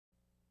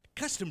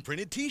custom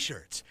printed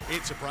t-shirts.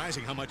 It's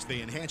surprising how much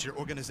they enhance your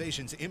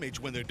organization's image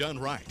when they're done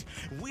right.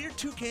 We're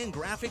Tookan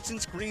Graphics and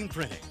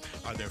Screenprinting.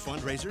 Are there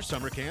fundraisers,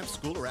 summer camps,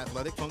 school or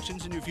athletic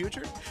functions in your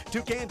future?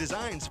 Tookan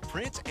designs,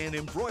 prints, and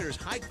embroiders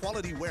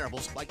high-quality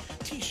wearables like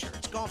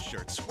t-shirts, golf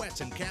shirts,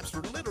 sweats, and caps for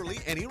literally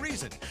any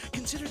reason.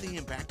 Consider the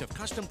impact of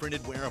custom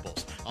printed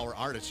wearables. Our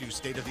artists use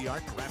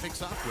state-of-the-art graphic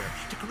software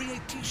to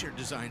create t-shirt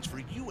designs for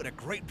you at a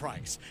great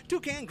price.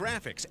 Tookan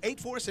Graphics,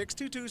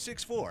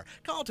 846-2264.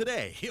 Call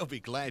today. You'll be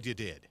glad you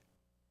did.